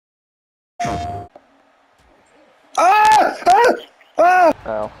Ah! Ah! Ah!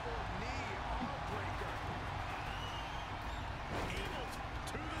 Oh.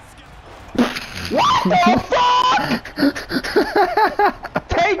 What the fuck?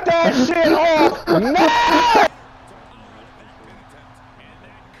 Take that shit off! No!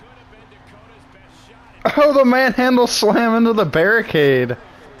 Oh, the manhandle slam into the barricade.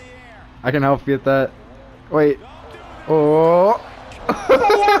 I can help you with that. Wait. Oh.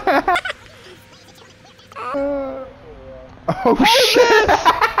 Oh shit!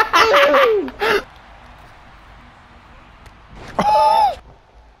 Oh.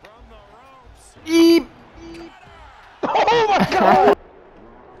 Eep. Oh my god!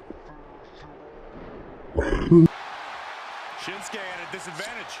 Shinsuke at a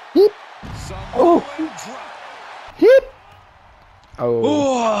disadvantage. Eep. Oh! Eep.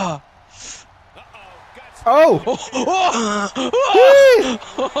 Oh. Oh.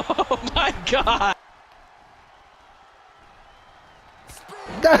 Oh my god!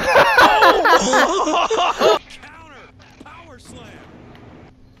 Counter. Power slam.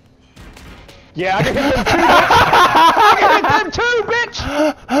 Yeah, I can hit them too, bitch! I can hit them too, bitch!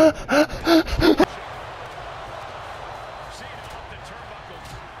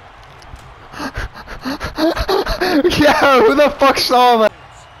 Yeah, who the fuck saw that? One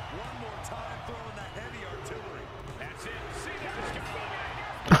more time throwing that heavy artillery. That's it.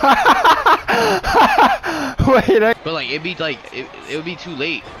 See that? Wait, But like it'd be like it would be too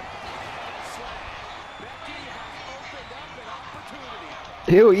late.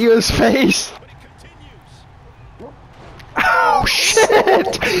 Ew, ew, his face. Oh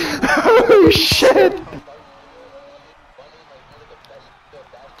shit! Oh shit!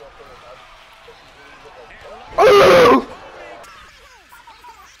 Oh!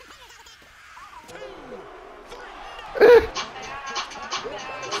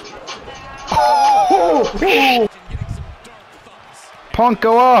 Oh! Punk,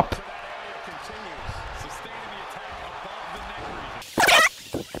 go up!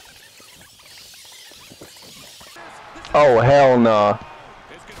 Oh, hell no.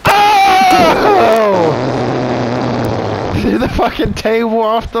 Oh! Threw the fucking table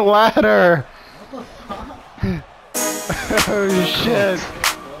off the ladder! Oh shit!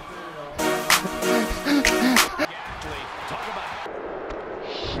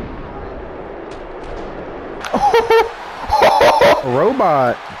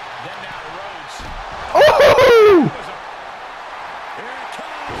 Robot! Oh!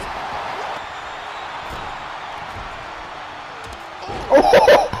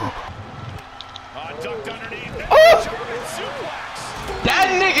 That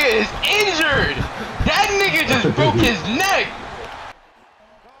nigga is injured! That nigga just broke his neck!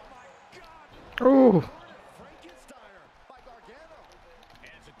 Oh!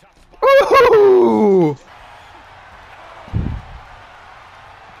 Oh!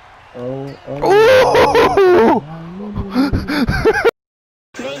 Oh!